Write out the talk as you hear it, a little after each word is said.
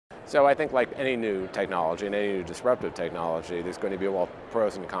So I think like any new technology and any new disruptive technology, there's going to be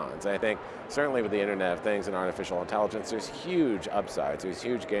pros and cons. And I think certainly with the Internet of Things and artificial intelligence, there's huge upsides, there's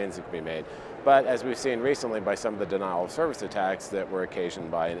huge gains that can be made. But as we've seen recently by some of the denial of service attacks that were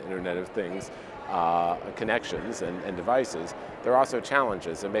occasioned by an Internet of Things connections and devices, there are also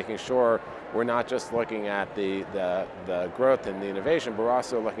challenges in making sure we're not just looking at the growth and the innovation, but we're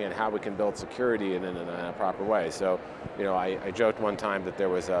also looking at how we can build security in a proper way. So, you know, I joked one time that there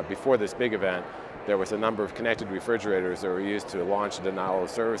was, before this big event, there was a number of connected refrigerators that were used to launch a denial of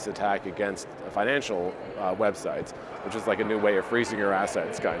service attack against financial websites, which is like a new way of freezing your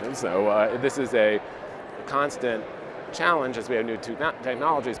assets, kind of. So this is a constant challenge as we have new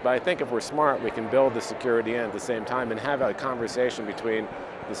technologies, but I think if we're smart, we can build the security in at the same time and have a conversation between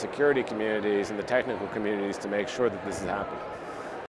the security communities and the technical communities to make sure that this is happening.